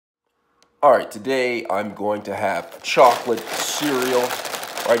All right, today I'm going to have chocolate cereal.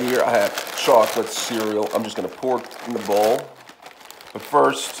 Right here I have chocolate cereal. I'm just going to pour it in the bowl. But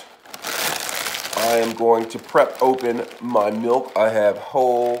first, I am going to prep open my milk. I have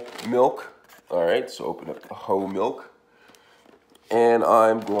whole milk. All right, so open up the whole milk. And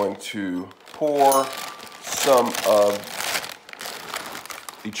I'm going to pour some of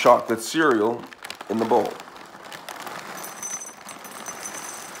the chocolate cereal in the bowl.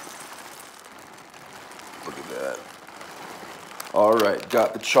 Look at that. All right,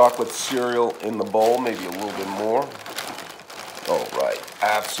 got the chocolate cereal in the bowl, maybe a little bit more. All right,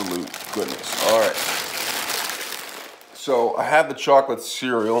 absolute goodness. All right. So I have the chocolate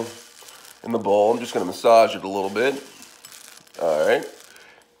cereal in the bowl. I'm just going to massage it a little bit. All right.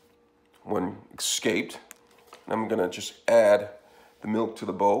 One escaped. I'm going to just add the milk to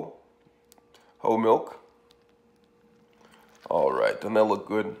the bowl. Whole milk. All right, doesn't that look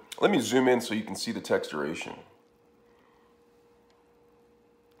good? Let me zoom in so you can see the texturation.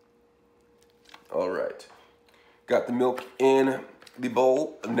 All right, got the milk in the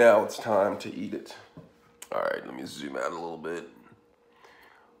bowl. Now it's time to eat it. All right, let me zoom out a little bit.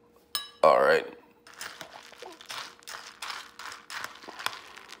 All right.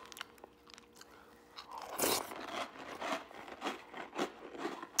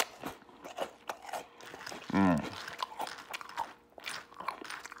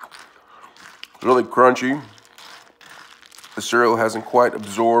 Really crunchy. The cereal hasn't quite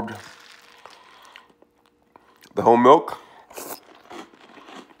absorbed the whole milk.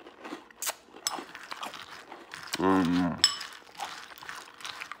 I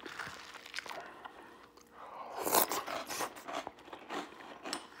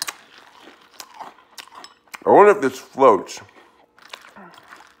wonder if this floats.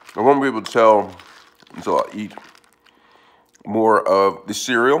 I won't be able to tell until I eat more of the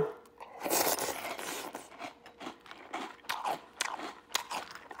cereal.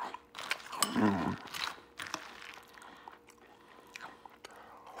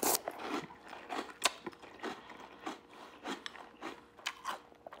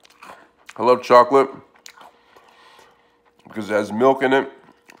 I love chocolate because it has milk in it.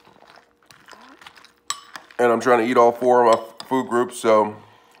 And I'm trying to eat all four of my food groups, so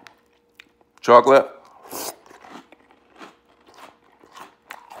chocolate.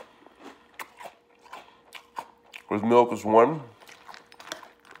 With milk is one.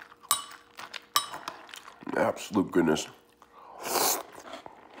 Absolute goodness.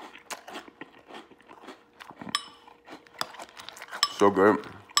 So good.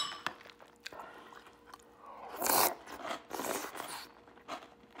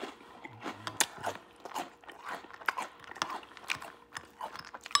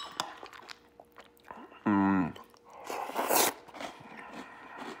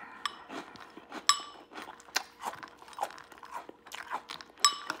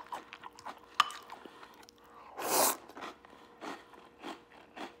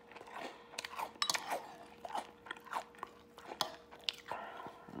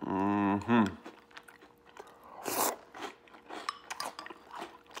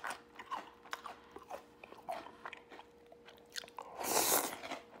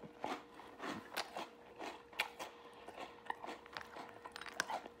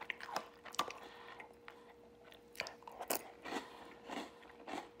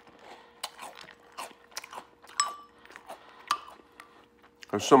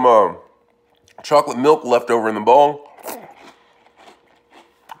 There's some chocolate milk left over in the bowl.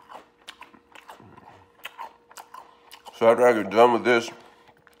 So after I get done with this,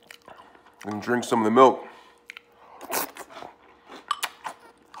 I can drink some of the milk.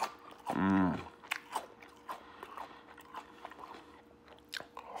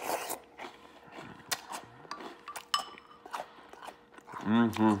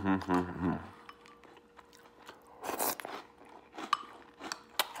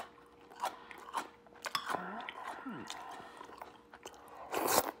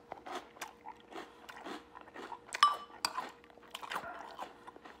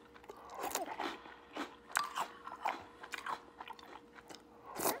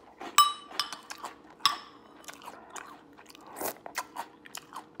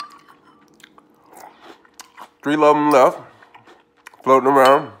 Three of them left, floating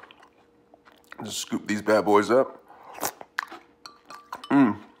around. Just scoop these bad boys up.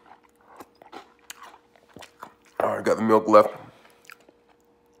 All right, got the milk left.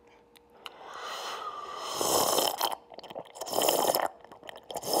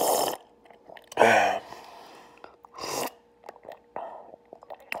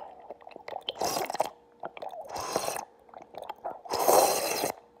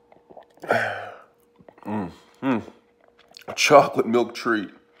 A chocolate milk treat.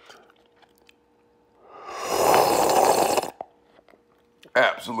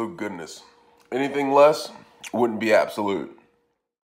 Absolute goodness. Anything less wouldn't be absolute.